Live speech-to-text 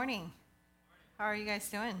Morning. How are you guys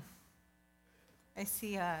doing? I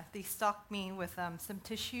see they stocked me with some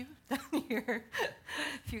tissue down here.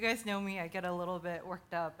 If you guys know me, I get a little bit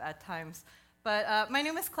worked up at times. But my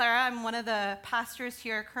name is Clara. I'm one of the pastors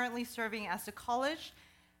here, currently serving as the college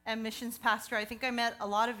and missions pastor. I think I met a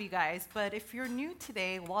lot of you guys, but if you're new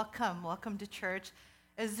today, welcome. Welcome to church.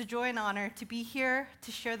 It's a joy and honor to be here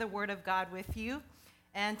to share the word of God with you.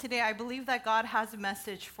 And today I believe that God has a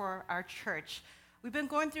message for our church. We've been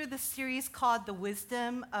going through this series called The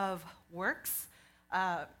Wisdom of Works,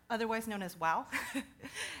 otherwise known as WOW.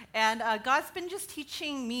 And God's been just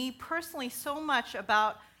teaching me personally so much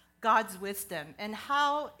about God's wisdom and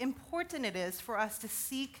how important it is for us to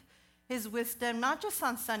seek His wisdom, not just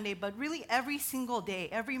on Sunday, but really every single day,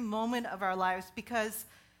 every moment of our lives. Because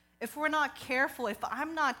if we're not careful, if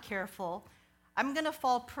I'm not careful, I'm going to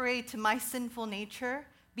fall prey to my sinful nature,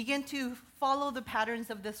 begin to follow the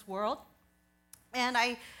patterns of this world, and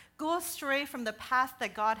I go astray from the path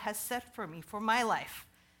that God has set for me, for my life.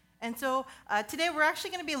 And so today we're actually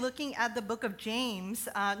going to be looking at the book of James,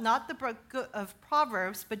 not the book of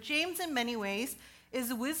Proverbs, but James in many ways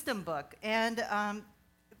is a wisdom book. And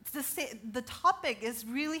the topic is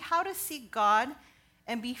really how to seek God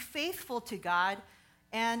and be faithful to God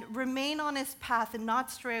and remain on His path and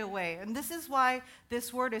not stray away. And this is why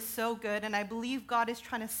this word is so good, and I believe God is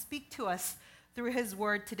trying to speak to us through His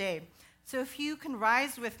word today. So if you can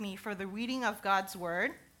rise with me for the reading of God's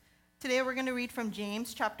word. Today we're going to read from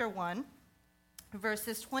James chapter 1,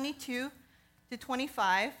 verses 22 to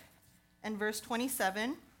 25, and verse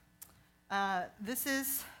 27. This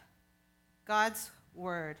is God's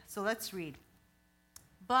word. So let's read.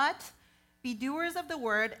 But be doers of the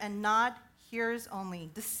word and not hearers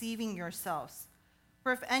only, deceiving yourselves.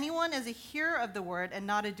 For if anyone is a hearer of the word and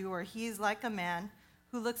not a doer, he is like a man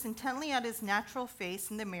who looks intently at his natural face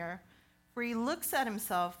in the mirror, for he looks at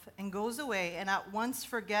himself and goes away and at once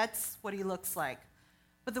forgets what he looks like.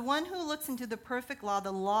 But the one who looks into the perfect law,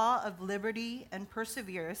 the law of liberty, and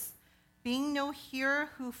perseveres, being no hearer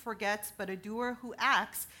who forgets, but a doer who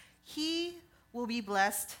acts, he will be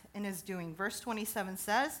blessed in his doing. Verse 27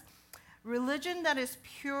 says, religion that is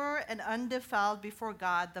pure and undefiled before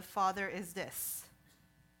God the Father is this: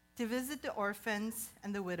 to visit the orphans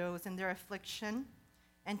and the widows in their affliction,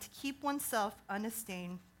 and to keep oneself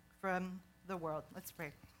unstained from the world. Let's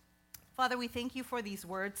pray. Father, we thank you for these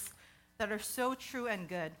words that are so true and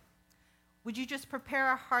good. Would you just prepare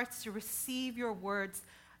our hearts to receive your words,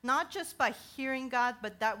 not just by hearing, God,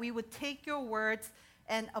 but that we would take your words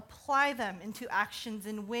and apply them into actions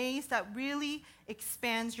in ways that really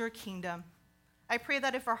expands your kingdom. I pray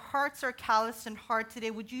that if our hearts are calloused and hard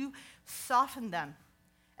today, would you soften them?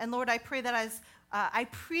 And Lord, I pray that as I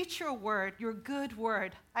preach your word, your good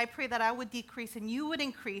word, I pray that I would decrease and you would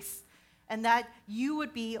increase, and that you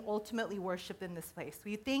would be ultimately worshiped in this place.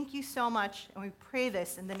 We thank you so much, and we pray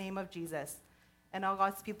this in the name of Jesus. And all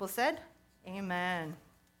God's people said, amen.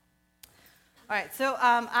 All right, so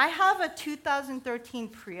I have a 2013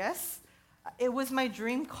 Prius. It was my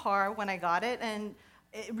dream car when I got it, and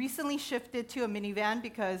it recently shifted to a minivan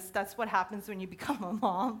because that's what happens when you become a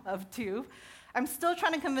mom of two. I'm still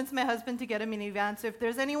trying to convince my husband to get a minivan, so if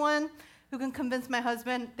there's anyone who can convince my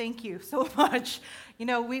husband, thank you so much.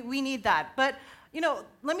 We need that. But,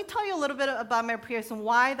 let me tell you a little bit about my Prius and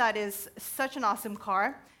why that is such an awesome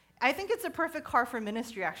car. I think it's a perfect car for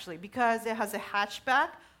ministry, actually, because it has a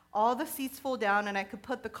hatchback, all the seats fold down, and I could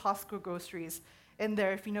put the Costco groceries in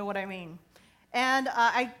there, if you know what I mean. And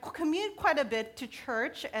I commute quite a bit to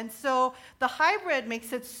church, and so the hybrid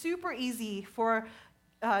makes it super easy for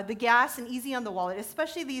the gas and easy on the wallet,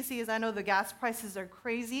 especially these days. I know the gas prices are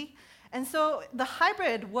crazy. And so the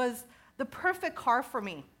hybrid was the perfect car for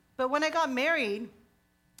me. But when I got married,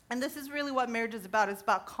 and this is really what marriage is about, it's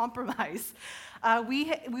about compromise.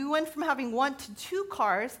 We went from having one to two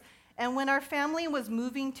cars, and when our family was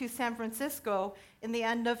moving to San Francisco in the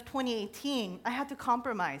end of 2018, I had to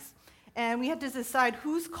compromise. And we had to decide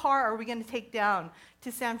whose car are we going to take down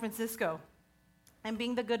to San Francisco. And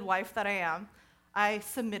being the good wife that I am, I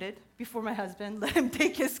submitted before my husband, let him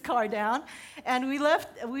take his car down. And we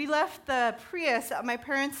left the Prius at my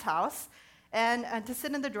parents' house and to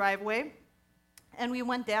sit in the driveway, and we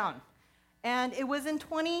went down. And it was in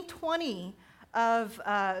 2020 of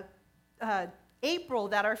April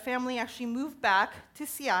that our family actually moved back to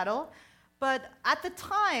Seattle. But at the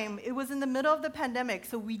time, it was in the middle of the pandemic,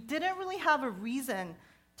 so we didn't really have a reason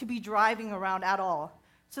to be driving around at all.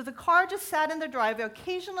 So the car just sat in the driveway,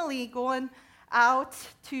 occasionally going out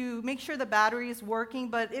to make sure the battery is working,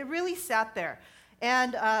 but it really sat there.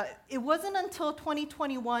 And it wasn't until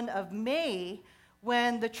 2021 of May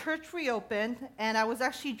when the church reopened, and I was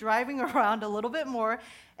actually driving around a little bit more,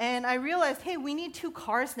 and I realized, hey, we need 2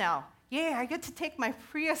 cars now. Yay, I get to take my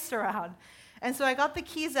Prius around. And so I got the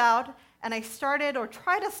keys out, and I started or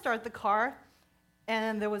tried to start the car,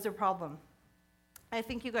 and there was a problem. I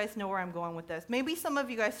think you guys know where I'm going with this. Maybe some of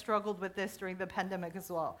you guys struggled with this during the pandemic as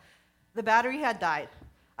well. The battery had died.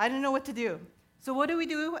 I didn't know what to do. So what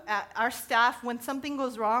do? Our staff, when something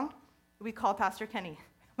goes wrong, we call Pastor Kenny,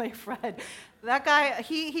 my friend. That guy,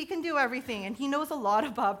 he can do everything, and he knows a lot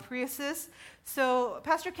about Priuses. So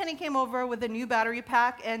Pastor Kenny came over with a new battery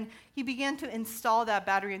pack, and he began to install that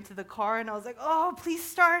battery into the car, and I was like, oh, please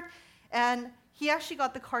start. And he actually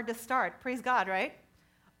got the car to start. Praise God, right?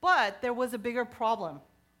 But there was a bigger problem.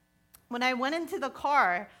 When I went into the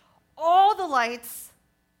car, all the lights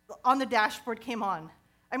on the dashboard came on.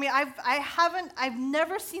 I mean, I've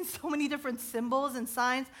never seen so many different symbols and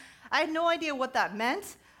signs. I had no idea what that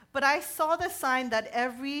meant, but I saw the sign that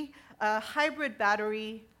every hybrid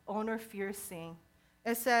battery owner fears seeing.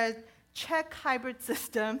 It said, check hybrid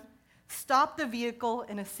system, stop the vehicle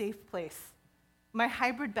in a safe place. My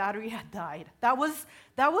hybrid battery had died. That was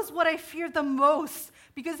what I feared the most,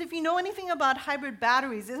 because if you know anything about hybrid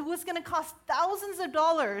batteries, it was going to cost thousands of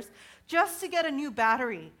dollars just to get a new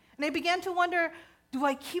battery. And I began to wonder, do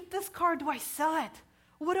I keep this car? Do I sell it?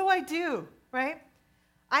 What do I do, right?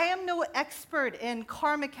 I am no expert in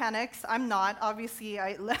car mechanics. I'm not. Obviously,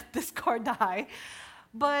 I let this car die.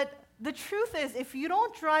 But the truth is, if you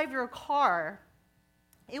don't drive your car,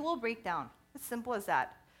 it will break down. As simple as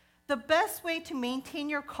that. The best way to maintain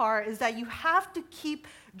your car is that you have to keep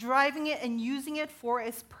driving it and using it for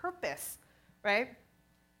its purpose, right?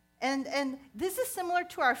 And this is similar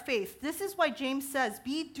to our faith. This is why James says,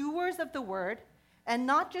 be doers of the word and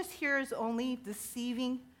not just hearers only,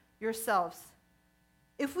 deceiving yourselves.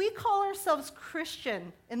 If we call ourselves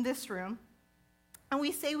Christian in this room, and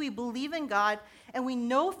we say we believe in God and we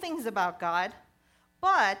know things about God,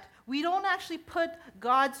 but we don't actually put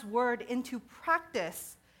God's word into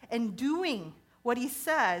practice and doing what he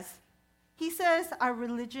says our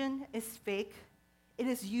religion is fake. It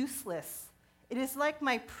is useless. It is like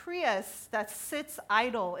my Prius that sits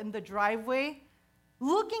idle in the driveway,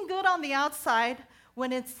 looking good on the outside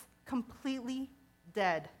when it's completely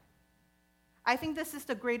dead. I think this is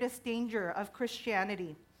the greatest danger of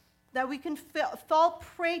Christianity, that we can fall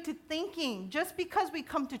prey to thinking just because we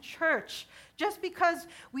come to church, just because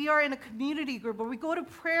we are in a community group or we go to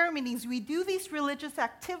prayer meetings, we do these religious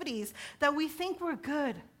activities, that we think we're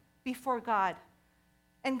good before God.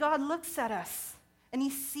 And God looks at us and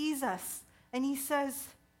he sees us and he says,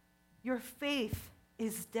 your faith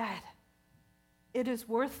is dead. It is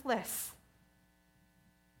worthless.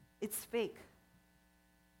 It's fake.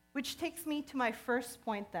 Which takes me to my first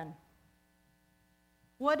point then.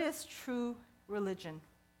 What is true religion?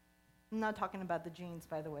 I'm not talking about the jeans,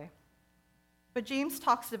 by the way. But James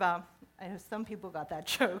talks about, I know some people got that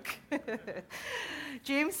joke.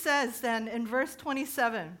 James says then in verse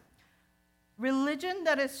 27, religion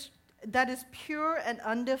that is pure and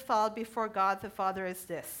undefiled before God the Father is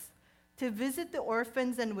this, to visit the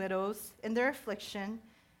orphans and widows in their affliction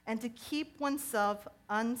and to keep oneself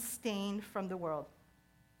unstained from the world.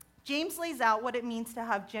 James lays out what it means to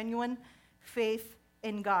have genuine faith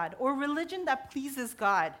in God, or religion that pleases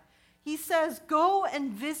God. He says, go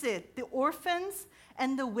and visit the orphans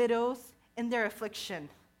and the widows in their affliction.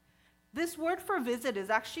 This word for visit is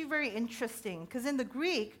actually very interesting, because in the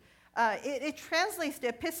Greek, it translates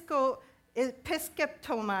to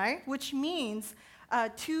episkeptomai, which means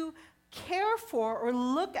to care for or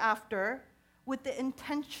look after with the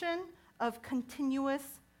intention of continuous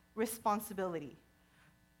responsibility.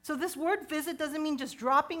 So this word visit doesn't mean just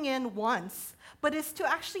dropping in once, but it's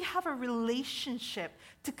to actually have a relationship,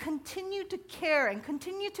 to continue to care and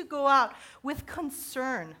continue to go out with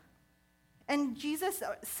concern. And Jesus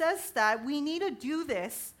says that we need to do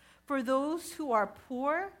this for those who are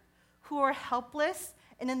poor, who are helpless,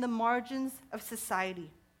 and in the margins of society.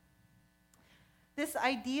 This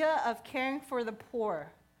idea of caring for the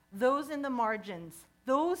poor, those in the margins,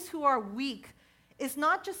 those who are weak, is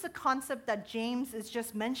not just a concept that James is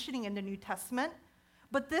just mentioning in the New Testament,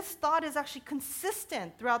 but this thought is actually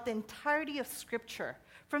consistent throughout the entirety of Scripture.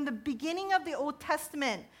 From the beginning of the Old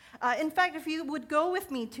Testament, in fact, if you would go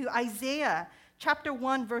with me to Isaiah chapter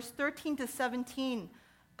 1, verse 13 to 17,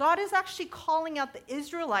 God is actually calling out the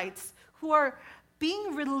Israelites who are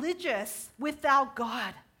being religious without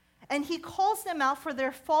God. And he calls them out for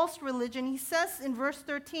their false religion. He says in verse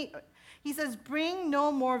 13, he says, bring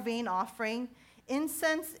no more vain offering.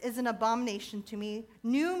 Incense is an abomination to me.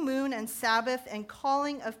 New moon and Sabbath and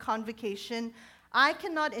calling of convocation I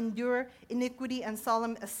cannot endure iniquity and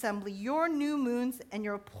solemn assembly. Your new moons and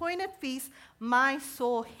your appointed feasts my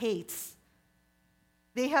soul hates.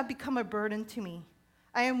 They have become a burden to me.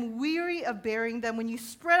 I am weary of bearing them. When you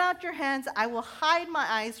spread out your hands, I will hide my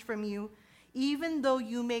eyes from you. Even though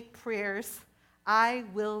you make prayers, I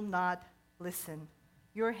will not listen.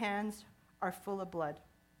 Your hands are full of blood.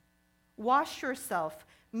 Wash yourself.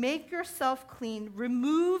 Make yourself clean.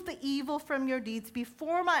 Remove the evil from your deeds.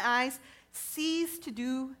 Before my eyes, cease to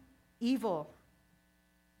do evil.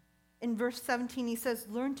 In verse 17, he says,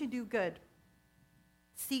 learn to do good.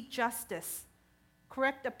 Seek justice.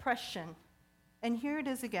 Correct oppression. And here it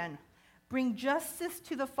is again. Bring justice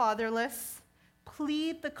to the fatherless.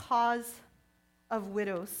 Plead the cause of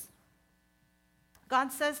widows.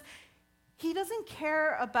 God says he doesn't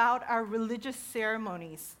care about our religious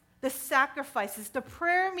ceremonies, the sacrifices, the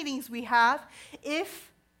prayer meetings we have,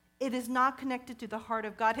 if it is not connected to the heart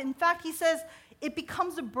of God. In fact, he says, it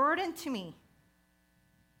becomes a burden to me.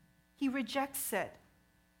 He rejects it.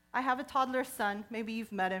 I have a toddler son. Maybe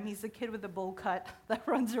you've met him. He's the kid with the bowl cut that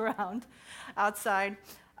runs around outside.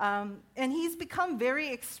 And he's become very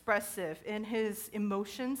expressive in his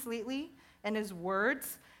emotions lately and his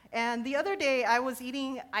words. And the other day, I was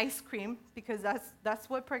eating ice cream, because that's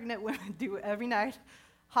what pregnant women do every night.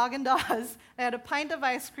 Haagen-Dazs. I had a pint of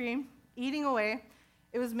ice cream, eating away.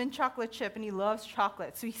 It was mint chocolate chip, and he loves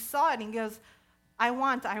chocolate. So he saw it, and he goes, I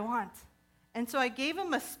want. And so I gave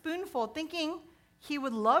him a spoonful, thinking he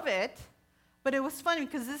would love it. But it was funny,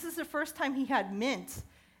 because this is the first time he had mint.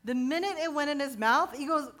 The minute it went in his mouth, he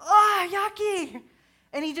goes, yucky!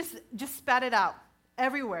 And he just spat it out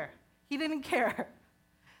everywhere. He didn't care.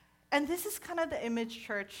 And this is kind of the image,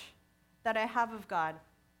 church, that I have of God.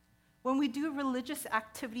 When we do religious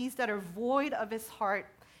activities that are void of his heart,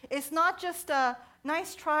 it's not just a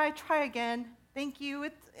nice try again, thank you,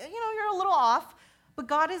 you're a little off. But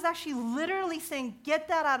God is actually literally saying, get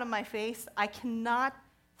that out of my face. I cannot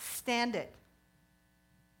stand it.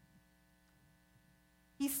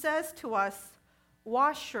 He says to us,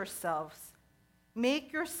 wash yourselves,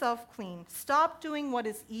 make yourself clean, stop doing what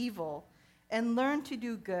is evil, and learn to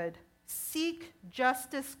do good. Seek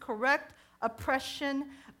justice, correct oppression,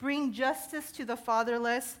 bring justice to the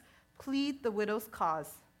fatherless, plead the widow's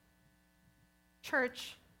cause.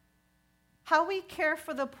 Church, how we care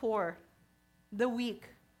for the poor, the weak,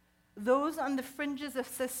 those on the fringes of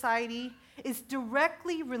society is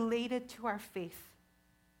directly related to our faith.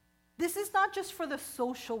 This is not just for the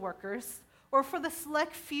social workers or for the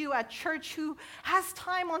select few at church who has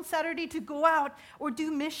time on Saturday to go out or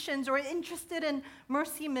do missions or interested in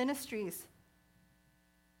mercy ministries.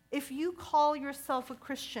 If you call yourself a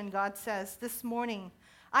Christian, God says this morning,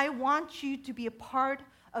 I want you to be a part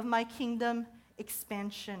of my kingdom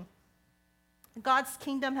expansion. God's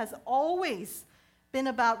kingdom has always been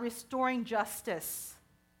about restoring justice,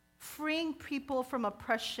 freeing people from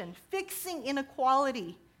oppression, fixing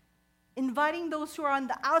inequality, inviting those who are on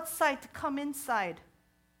the outside to come inside,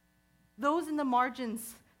 those in the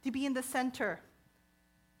margins to be in the center.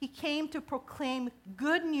 He came to proclaim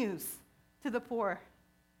good news to the poor.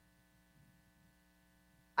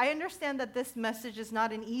 I understand that this message is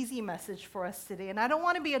not an easy message for us today, and I don't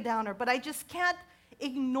want to be a downer, but I just can't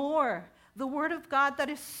ignore the Word of God that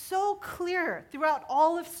is so clear throughout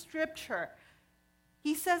all of Scripture.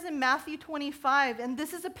 He says in Matthew 25, and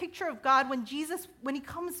this is a picture of God when he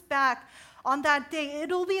comes back on that day,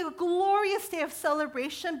 it'll be a glorious day of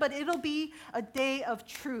celebration, but it'll be a day of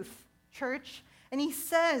truth, church. And he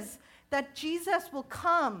says that Jesus will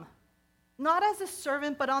come, not as a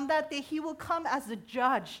servant, but on that day he will come as a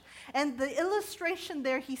judge. And the illustration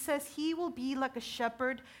there, he says he will be like a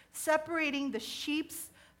shepherd, separating the sheep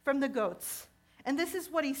from the goats. And this is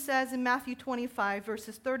what he says in Matthew 25,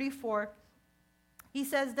 verses 34. He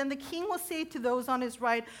says, then the king will say to those on his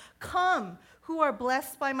right, come, who are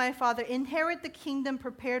blessed by my Father, inherit the kingdom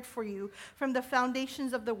prepared for you from the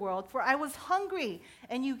foundations of the world. For I was hungry,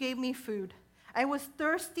 and you gave me food. I was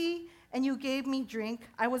thirsty, and you gave me drink.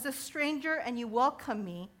 I was a stranger, and you welcomed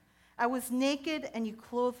me. I was naked, and you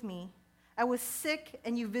clothed me. I was sick,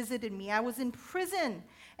 and you visited me. I was in prison,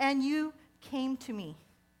 and you came to me.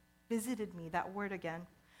 Visited me, that word again.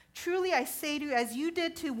 Truly I say to you, as you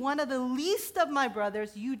did to one of the least of my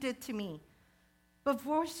brothers, you did to me. But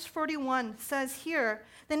verse 41 says here,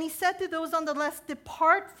 then he said to those on the left,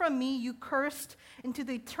 depart from me, you cursed, into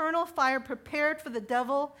the eternal fire prepared for the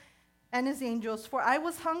devil and his angels. For I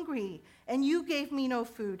was hungry, and you gave me no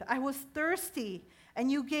food. I was thirsty,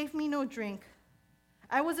 and you gave me no drink.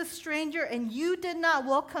 I was a stranger, and you did not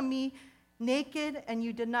welcome me, naked, and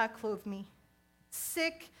you did not clothe me,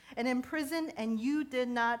 sick and in prison, and you did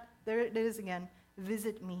not, there it is again,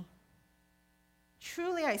 visit me.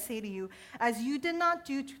 Truly I say to you, as you did not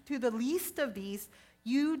do to the least of these,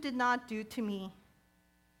 you did not do to me.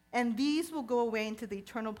 And these will go away into the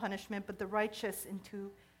eternal punishment, but the righteous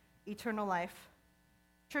into eternal life.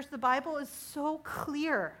 Church, the Bible is so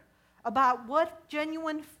clear about what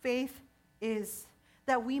genuine faith is,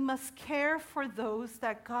 that we must care for those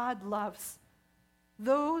that God loves,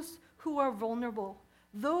 those who are vulnerable,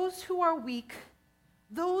 those who are weak,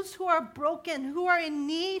 those who are broken, who are in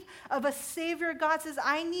need of a Savior. God says,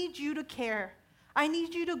 I need you to care. I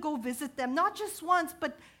need you to go visit them, not just once,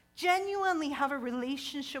 but genuinely have a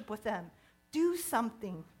relationship with them. Do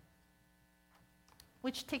something.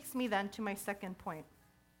 Which takes me then to my second point.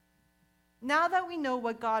 Now that we know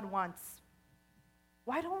what God wants,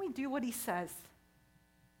 why don't we do what he says?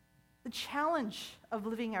 The challenge of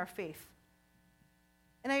living our faith.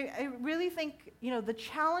 And I really think, the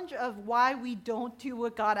challenge of why we don't do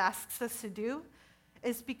what God asks us to do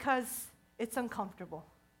is because it's uncomfortable.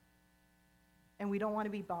 And we don't want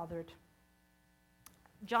to be bothered.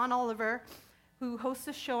 John Oliver, who hosts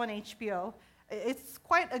a show on HBO, it's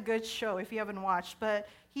quite a good show if you haven't watched, but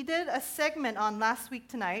he did a segment on Last Week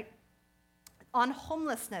Tonight on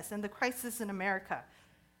homelessness and the crisis in America.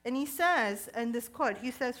 And he says, in this quote,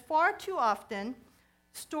 he says, far too often,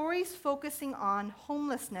 stories focusing on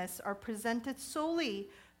homelessness are presented solely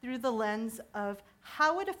through the lens of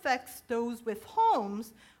how it affects those with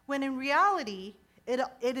homes, when in reality,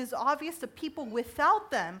 it is obvious to people without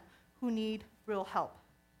them who need real help.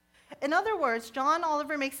 In other words, John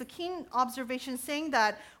Oliver makes a keen observation saying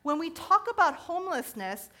that when we talk about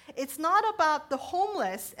homelessness, it's not about the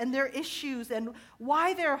homeless and their issues and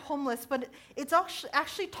why they're homeless, but it's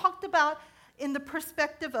actually talked about in the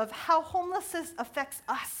perspective of how homelessness affects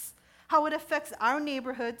us, how it affects our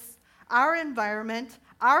neighborhoods, our environment,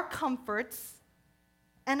 our comforts.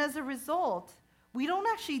 And as a result, we don't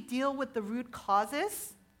actually deal with the root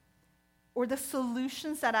causes or the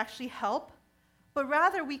solutions that actually help, but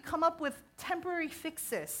rather we come up with temporary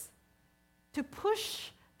fixes to push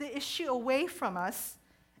the issue away from us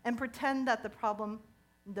and pretend that the problem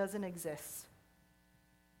doesn't exist.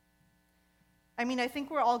 I think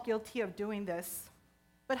we're all guilty of doing this,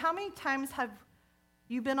 but how many times have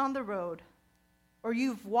you been on the road, or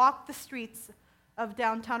you've walked the streets of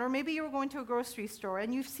downtown, or maybe you were going to a grocery store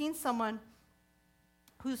and you've seen someone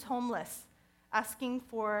who's homeless asking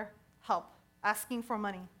for help, asking for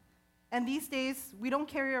money? And these days, we don't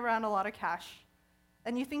carry around a lot of cash.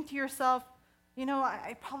 And you think to yourself,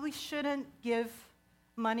 I probably shouldn't give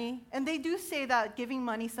money. And they do say that giving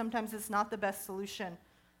money sometimes is not the best solution.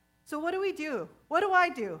 So what do we do? What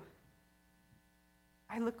do?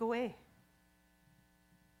 I look away.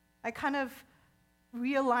 I kind of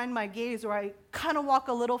realign my gaze, or I kind of walk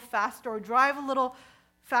a little faster or drive a little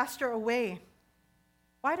faster away.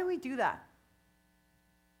 Why do we do that?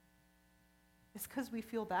 It's because we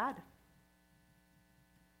feel bad.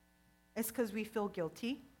 It's because we feel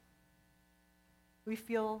guilty. We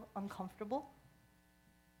feel uncomfortable.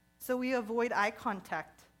 So we avoid eye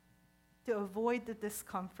contact to avoid the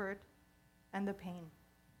discomfort and the pain.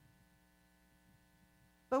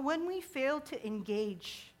 But when we fail to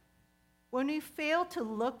engage, when we fail to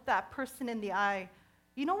look that person in the eye,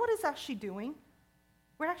 you know what it's actually doing?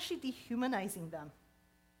 We're actually dehumanizing them.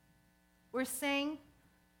 We're saying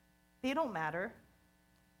they don't matter.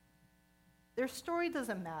 Their story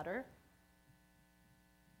doesn't matter.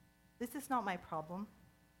 This is not my problem.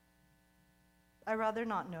 I'd rather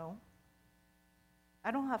not know. I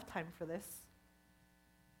don't have time for this.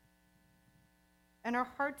 And our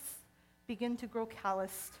hearts begin to grow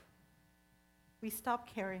calloused. We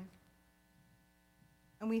stop caring.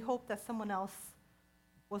 And we hope that someone else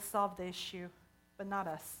will solve the issue, but not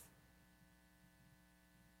us.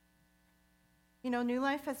 New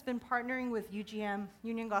Life has been partnering with UGM,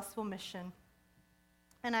 Union Gospel Mission.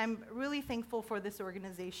 And I'm really thankful for this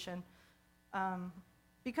organization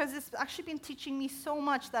because it's actually been teaching me so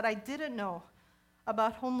much that I didn't know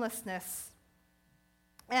about homelessness.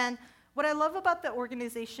 And what I love about the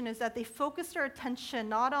organization is that they focus their attention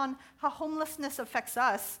not on how homelessness affects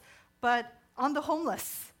us, but on the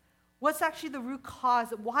homeless. What's actually the root cause?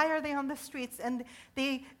 Why are they on the streets? And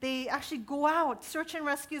they actually go out. Search and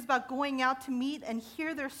Rescue is about going out to meet and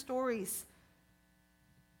hear their stories.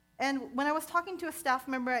 And when I was talking to a staff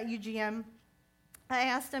member at UGM, I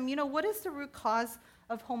asked them, what is the root cause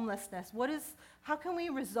of homelessness? How can we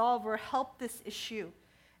resolve or help this issue?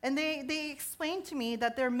 And they explained to me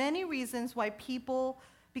that there are many reasons why people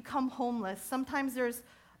become homeless. Sometimes there's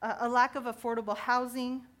a lack of affordable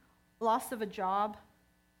housing, loss of a job.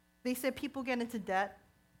 They said people get into debt.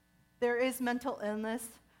 There is mental illness,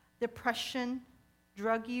 depression,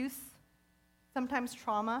 drug use, sometimes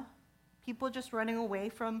trauma, people just running away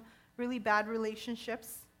from really bad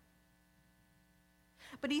relationships.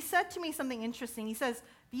 But he said to me something interesting. He says,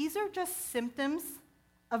 these are just symptoms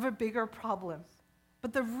of a bigger problem,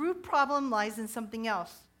 but the root problem lies in something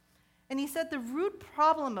else. And he said the root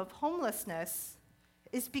problem of homelessness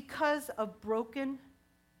is because of broken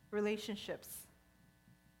relationships.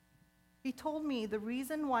 He told me the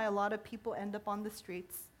reason why a lot of people end up on the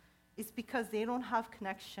streets is because they don't have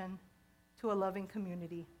connection to a loving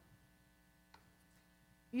community.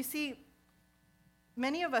 You see,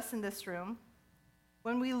 many of us in this room,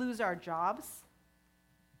 when we lose our jobs,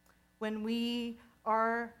 when we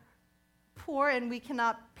are poor and we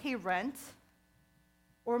cannot pay rent,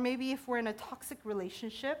 or maybe if we're in a toxic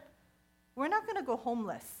relationship, we're not going to go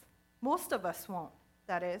homeless. Most of us won't,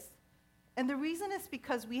 that is. And the reason is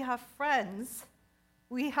because we have friends,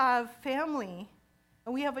 we have family,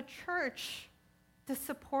 and we have a church to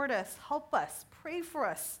support us, help us, pray for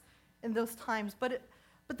us in those times. But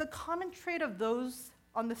the common trait of those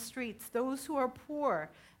on the streets, those who are poor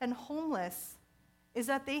and homeless, is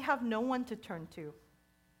that they have no one to turn to.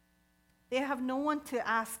 They have no one to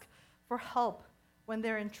ask for help when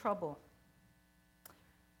they're in trouble.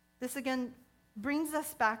 This again brings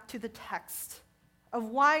us back to the text of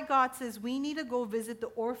why God says we need to go visit the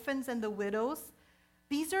orphans and the widows.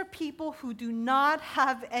 These are people who do not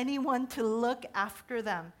have anyone to look after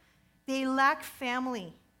them. They lack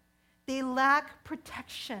family. They lack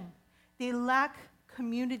protection. They lack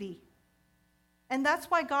community. And that's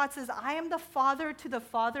why God says, I am the father to the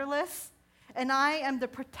fatherless, and I am the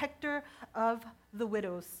protector of the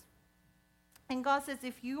widows. And God says,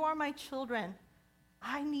 if you are my children,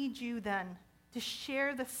 I need you then to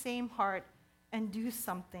share the same heart and do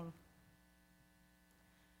something.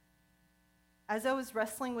 As I was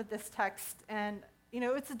wrestling with this text, and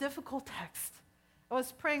it's a difficult text, I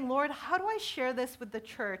was praying, Lord, how do I share this with the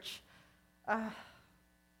church?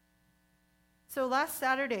 So last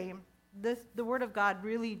Saturday, the Word of God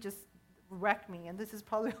really just wrecked me, and this is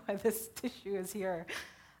probably why this tissue is here.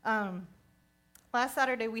 Last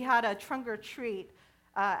Saturday, we had a trunk or treat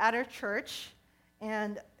at our church,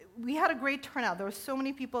 and we had a great turnout. There were so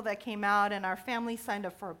many people that came out, and our family signed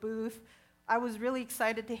up for a booth. I was really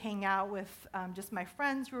excited to hang out with just my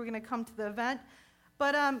friends who were going to come to the event.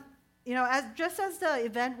 But, just as the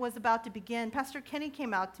event was about to begin, Pastor Kenny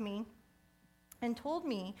came out to me and told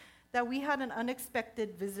me that we had an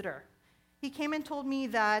unexpected visitor. He came and told me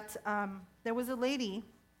that there was a lady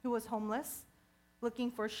who was homeless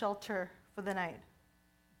looking for shelter for the night.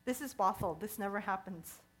 This is Bothell. This never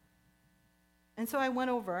happens. And so I went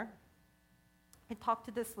over. I talked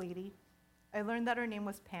to this lady. I learned that her name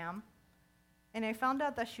was Pam. And I found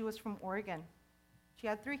out that she was from Oregon. She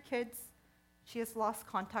had 3 kids. She has lost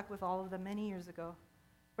contact with all of them many years ago.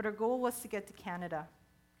 But her goal was to get to Canada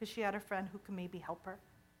because she had a friend who could maybe help her.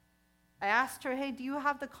 I asked her, hey, do you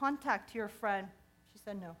have the contact to your friend? She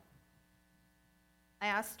said no. I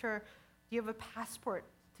asked her, do you have a passport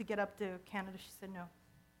to get up to Canada? She said no.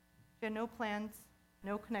 She had no plans,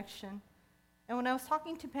 no connection. And when I was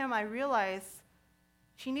talking to Pam, I realized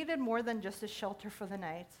she needed more than just a shelter for the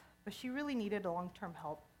night, but she really needed long-term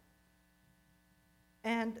help.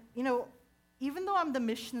 And, even though I'm the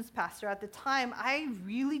missions pastor at the time, I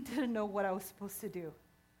really didn't know what I was supposed to do.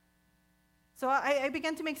 So I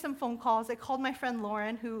began to make some phone calls. I called my friend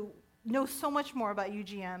Lauren, who knows so much more about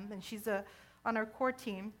UGM, and she's on our core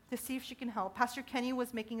team, to see if she can help. Pastor Kenny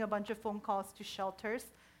was making a bunch of phone calls to shelters.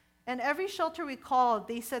 And every shelter we called,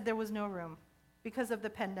 they said there was no room because of the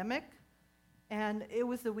pandemic, and it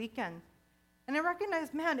was the weekend. And I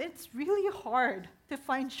recognized, man, it's really hard to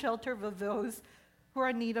find shelter for those who are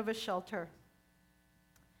in need of a shelter.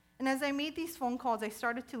 And as I made these phone calls, I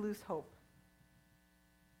started to lose hope.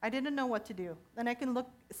 I didn't know what to do. And I can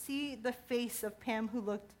see the face of Pam, who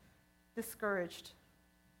looked discouraged.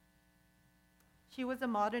 She was a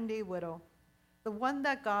modern-day widow, the one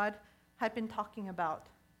that God had been talking about,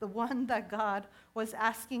 the one that God was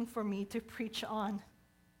asking for me to preach on.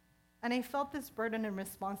 And I felt this burden and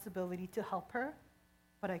responsibility to help her,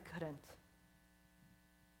 but I couldn't.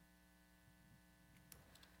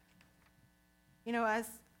 As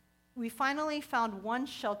we finally found one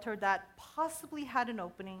shelter that possibly had an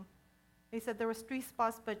opening, they said there was 3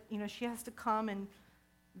 spots, but she has to come and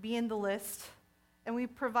be in the list. And we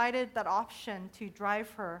provided that option to drive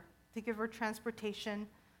her, to give her transportation.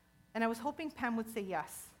 And I was hoping Pam would say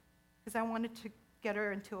yes, because I wanted to get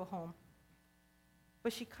her into a home.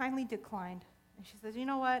 But she kindly declined. And she says, you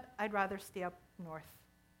know what? I'd rather stay up north.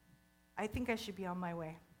 I think I should be on my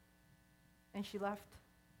way. And she left.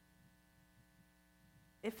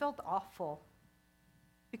 It felt awful.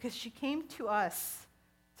 because she came to us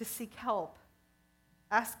to seek help,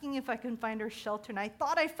 asking if I can find her shelter. And I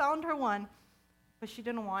thought I found her one, but she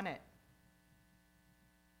didn't want it.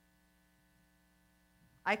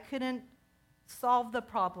 I couldn't solve the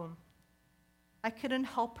problem. I couldn't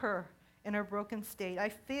help her in her broken state. I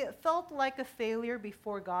felt like a failure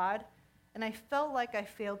before God, and I felt like I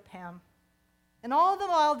failed Pam. And all the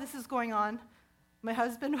while this is going on, my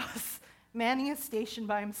husband was manning a station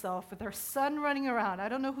by himself with our son running around. I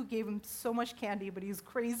don't know who gave him so much candy, but he was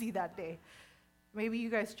crazy that day. Maybe you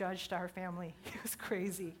guys judged our family. He was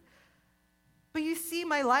crazy. But you see,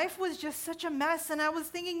 my life was just such a mess, and I was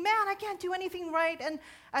thinking, man, I can't do anything right. And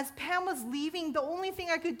as Pam was leaving, the only thing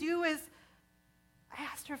I could do is, I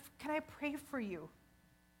asked her, can I pray for you?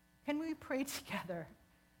 Can we pray together?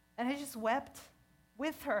 And I just wept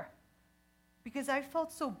with her because I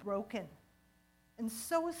felt so broken and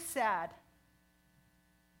so sad.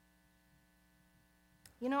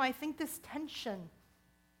 You know, I think this tension,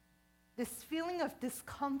 this feeling of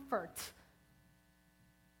discomfort,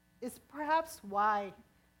 is perhaps why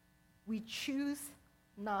we choose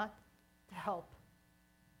not to help.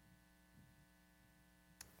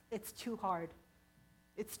 It's too hard.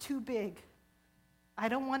 It's too big. I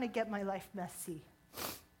don't want to get my life messy.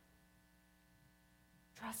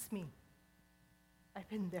 Trust me, I've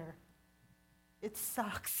been there. It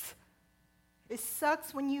sucks. It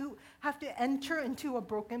sucks when you have to enter into a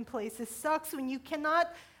broken place. It sucks when you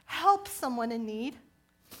cannot help someone in need.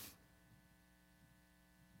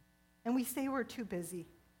 And we say we're too busy.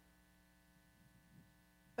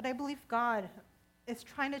 But I believe God is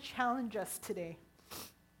trying to challenge us today.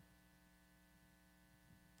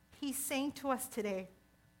 He's saying to us today,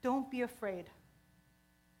 don't be afraid.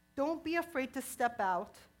 Don't be afraid to step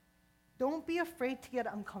out. Don't be afraid to get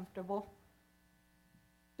uncomfortable.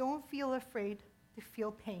 Don't feel afraid to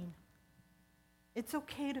feel pain. It's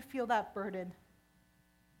okay to feel that burden.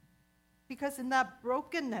 Because in that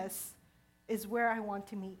brokenness is where I want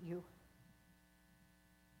to meet you.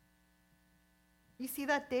 You see,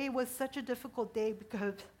 that day was such a difficult day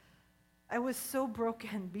because I was so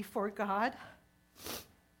broken before God.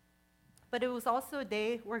 But it was also a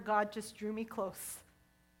day where God just drew me close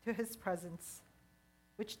to his presence,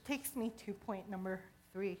 which takes me to point number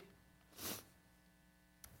 3.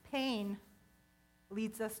 Pain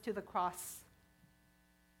leads us to the cross.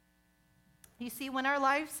 You see, when our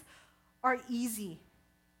lives are easy,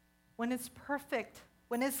 when it's perfect,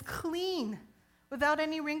 when it's clean, without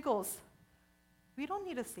any wrinkles, we don't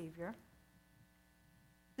need a Savior.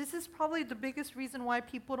 This is probably the biggest reason why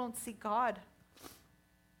people don't seek God.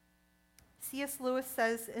 C.S. Lewis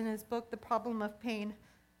says in his book, The Problem of Pain,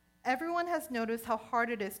 everyone has noticed how hard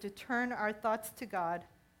it is to turn our thoughts to God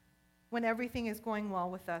when everything is going well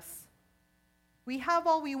with us. We have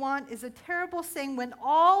all we want is a terrible saying when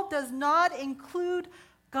all does not include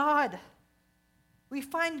God. We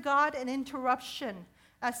find God an interruption.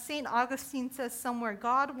 As St. Augustine says somewhere,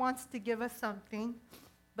 God wants to give us something,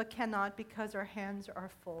 but cannot because our hands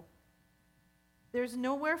are full. There's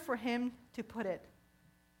nowhere for him to put it.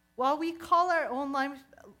 While we call our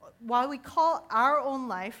own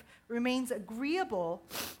life remains agreeable,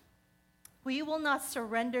 we will not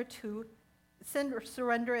surrender it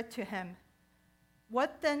to him.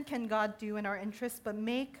 What then can God do in our interest but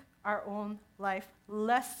make our own life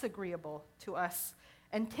less agreeable to us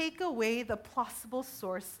and take away the possible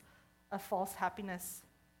source of false happiness?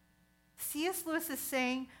 C.S. Lewis is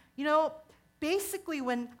saying, basically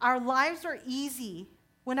when our lives are easy,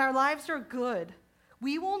 when our lives are good,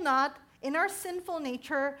 we will not, in our sinful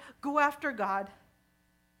nature, go after God.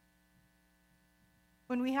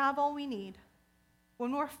 When we have all we need,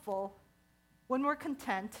 when we're full, when we're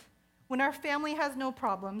content, when our family has no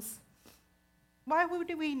problems, why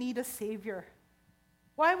would we need a Savior?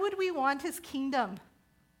 Why would we want his kingdom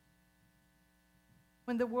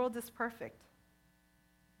when the world is perfect?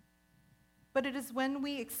 But it is when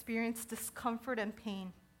we experience discomfort and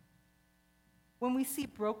pain, when we see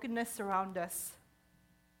brokenness around us,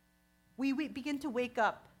 we begin to wake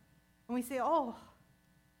up and we say, oh,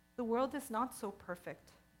 the world is not so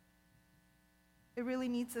perfect. It really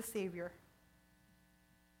needs a Savior.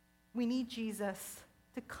 We need Jesus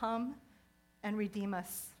to come and redeem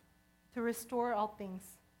us, to restore all things.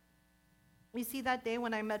 You see, that day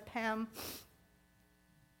when I met Pam,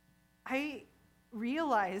 I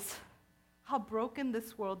realized how broken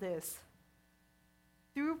this world is.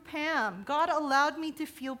 Through Pam, God allowed me to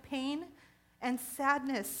feel pain and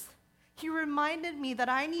sadness. He reminded me that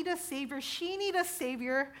I need a Savior. She needs a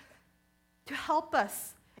Savior to help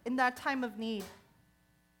us in that time of need.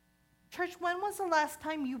 Church, when was the last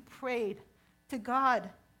time you prayed to God?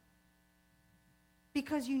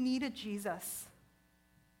 because you needed Jesus?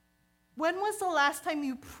 When was the last time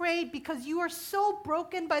you prayed because you are so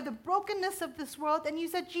broken by the brokenness of this world and you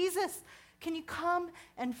said, Jesus, can you come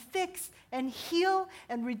and fix and heal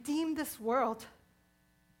and redeem this world?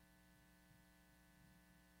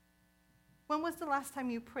 When was the last time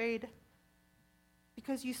you prayed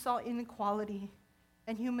because you saw inequality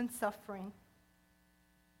and human suffering?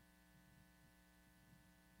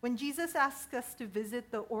 When Jesus asks us to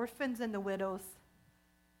visit the orphans and the widows,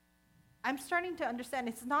 I'm starting to understand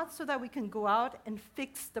it's not so that we can go out and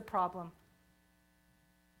fix the problem,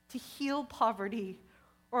 to heal poverty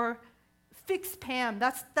or fix Pam.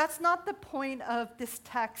 That's not the point of this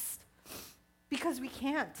text, because we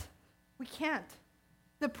can't. We can't.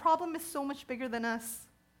 The problem is so much bigger than us.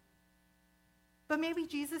 But maybe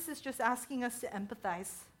Jesus is just asking us to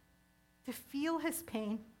empathize, to feel his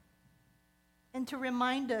pain, and to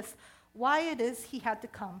remind us why it is he had to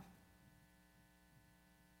come.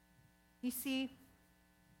 You see,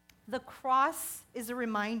 the cross is a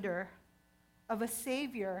reminder of a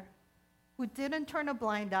Savior who didn't turn a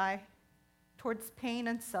blind eye towards pain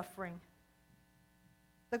and suffering.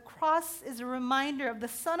 The cross is a reminder of the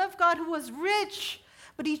Son of God who was rich,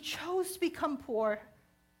 but he chose to become poor.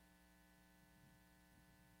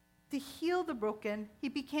 To heal the broken, he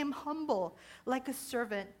became humble like a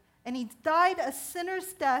servant, and he died a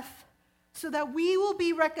sinner's death so that we will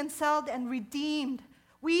be reconciled and redeemed.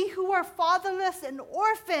 We who are fatherless and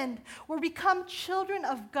orphaned will become children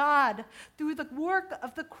of God through the work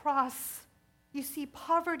of the cross. You see,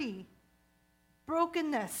 poverty,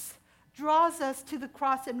 brokenness draws us to the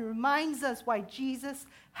cross and reminds us why Jesus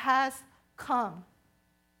has come.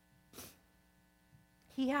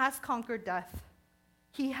 He has conquered death.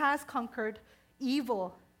 He has conquered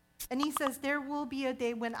evil. And he says, there will be a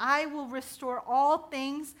day when I will restore all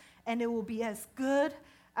things, and it will be as good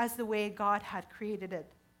as the way God had created it.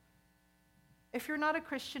 If you're not a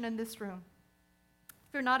Christian in this room,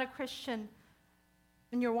 if you're not a Christian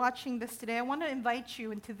and you're watching this today, I want to invite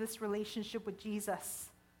you into this relationship with Jesus.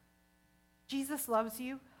 Jesus loves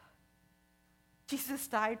you. Jesus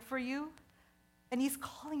died for you. And he's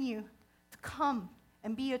calling you to come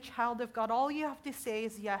and be a child of God. All you have to say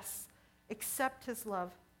is yes. Accept his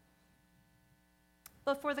love.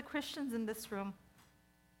 But for the Christians in this room,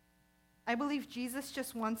 I believe Jesus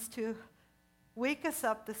just wants to wake us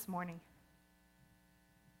up this morning.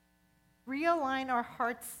 Realign our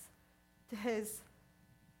hearts to his.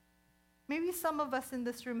 Maybe some of us in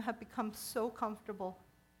this room have become so comfortable,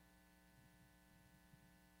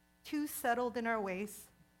 too settled in our ways.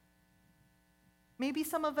 Maybe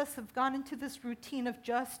some of us have gone into this routine of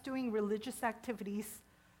just doing religious activities,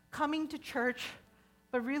 coming to church,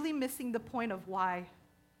 but really missing the point of why.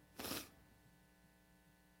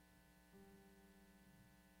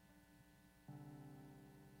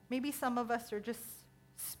 Maybe some of us are just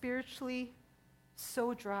spiritually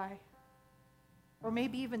so dry, or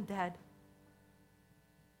maybe even dead.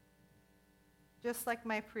 Just like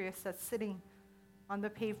my Prius that's sitting on the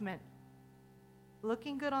pavement,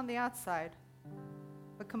 looking good on the outside,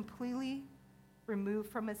 but completely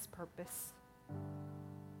removed from its purpose.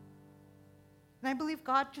 And I believe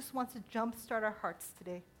God just wants to jumpstart our hearts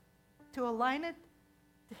today, to align it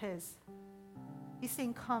to his. He's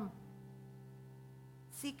saying, come,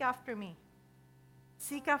 seek after me.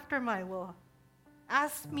 Seek after my will.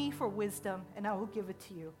 Ask me for wisdom, and I will give it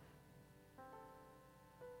to you.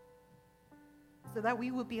 So that we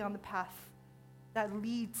will be on the path that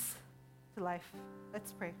leads to life.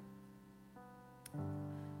 Let's pray.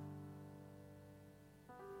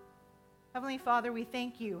 Heavenly Father, we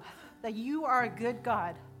thank you that you are a good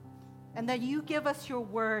God and that you give us your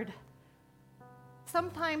word.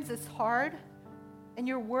 Sometimes it's hard, and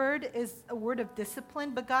your word is a word of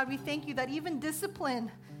discipline. But God, we thank you that even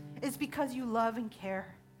discipline is because you love and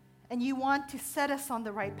care, and you want to set us on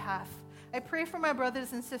the right path. I pray for my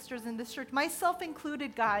brothers and sisters in this church, myself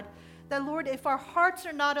included, God, that, Lord, if our hearts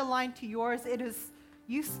are not aligned to yours, it is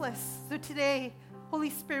useless. So today, Holy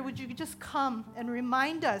Spirit, would you just come and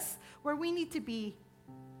remind us where we need to be,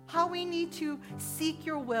 how we need to seek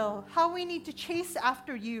your will, how we need to chase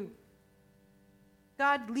after you.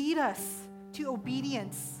 God, lead us to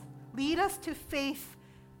obedience. Lead us to faith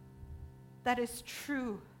that is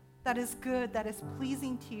true, that is good, that is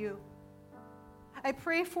pleasing to you. I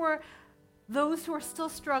pray for those who are still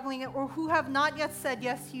struggling or who have not yet said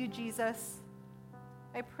yes to you, Jesus.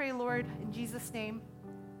 I pray, Lord, in Jesus' name,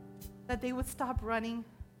 that they would stop running,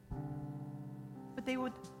 but they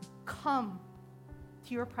would come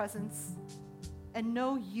to your presence and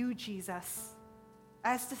know you, Jesus,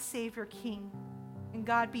 as the Savior King. And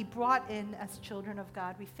God, be brought in as children of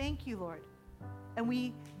God. We thank you, Lord. And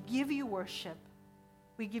we give you worship.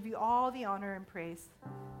 We give you all the honor and praise.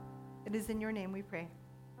 It is in your name we pray.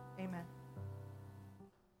 Amen.